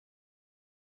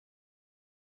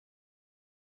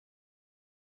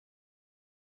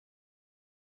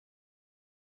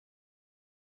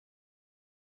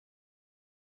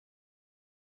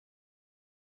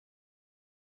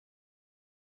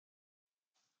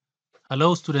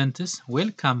Hello students,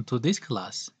 welcome to this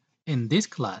class. In this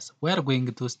class, we are going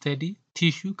to study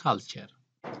tissue culture.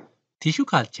 Tissue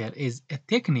culture is a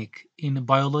technique in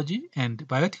biology and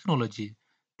biotechnology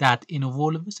that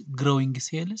involves growing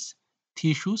cells,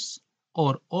 tissues,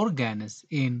 or organs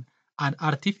in an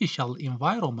artificial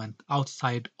environment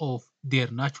outside of their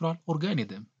natural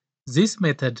organism. This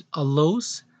method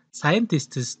allows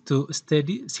scientists to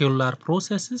study cellular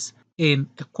processes in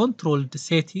a controlled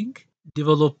setting,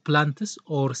 develop plants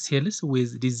or cells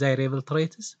with desirable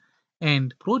traits,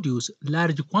 and produce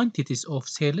large quantities of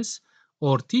cells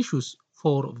or tissues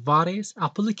for various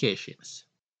applications.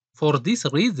 For this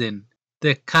reason,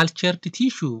 the cultured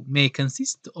tissue may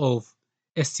consist of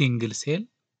a single cell,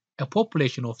 a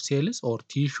population of cells or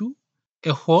tissue,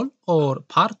 a whole or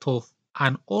part of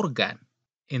an organ.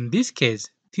 In this case,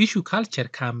 tissue culture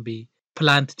can be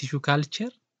plant tissue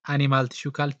culture, animal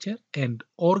tissue culture, and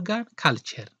organ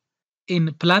culture.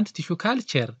 In plant tissue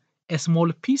culture,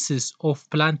 small pieces of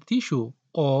plant tissue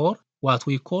or what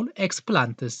we call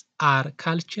explants are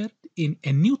cultured in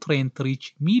a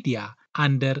nutrient-rich media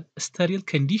under sterile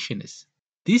conditions.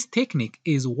 This technique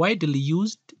is widely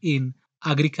used in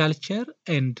agriculture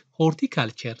and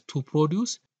horticulture to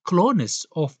produce clones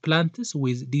of plants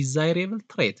with desirable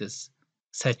traits,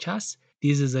 such as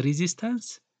disease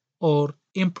resistance or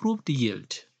improved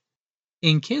yield.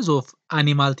 In case of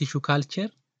animal tissue culture,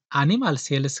 animal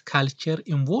cells culture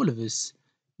involves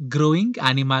growing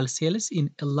animal cells in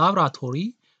a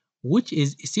laboratory, which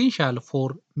is essential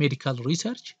for medical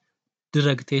research,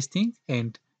 drug testing,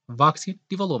 and vaccine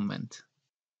development.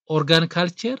 Organ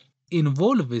culture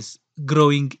involves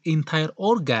growing entire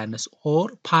organs or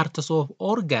parts of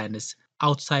organs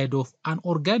outside of an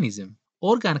organism.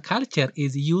 Organ culture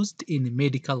is used in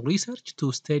medical research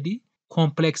to study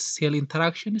complex cell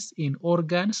interactions in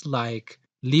organs like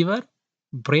liver,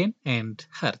 brain, and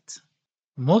heart.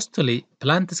 Mostly,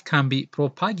 plants can be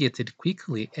propagated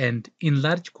quickly and in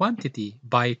large quantity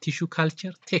by tissue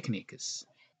culture techniques.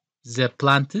 The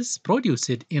plants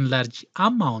produced in large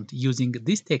amount using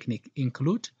this technique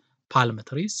include palm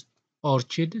trees,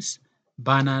 orchids,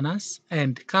 bananas,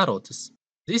 and carrots.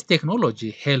 This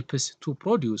technology helps to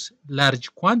produce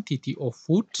large quantity of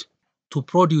food, to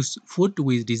produce food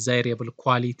with desirable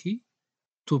quality,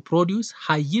 to produce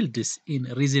high yields in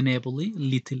reasonably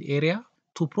little area,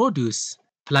 to produce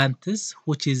plants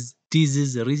which is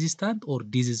disease resistant or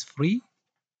disease free,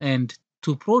 and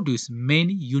to produce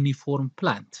many uniform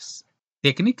plants.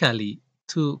 Technically,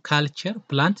 to culture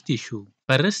plant tissue,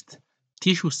 first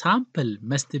tissue sample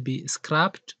must be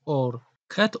scraped or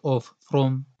cut off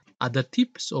from other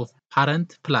types of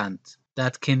parent plant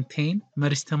that contain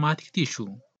meristematic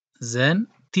tissue. Then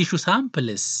tissue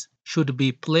samples should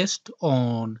be placed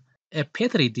on a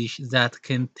petri dish that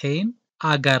contain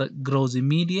agar growth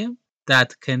medium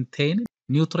that contain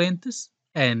nutrients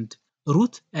and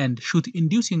root and shoot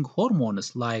inducing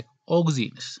hormones like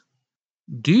auxins.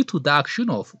 Due to the action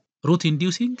of root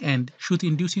inducing and shoot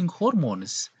inducing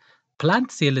hormones,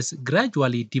 plant cells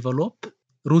gradually develop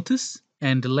roots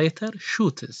and later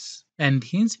shoots, and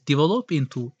hence develop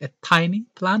into a tiny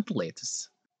plantlets.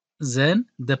 Then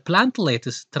the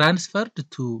plantlets transferred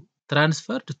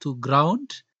to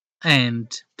ground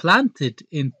and planted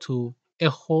into a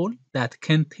hole that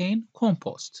contain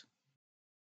compost.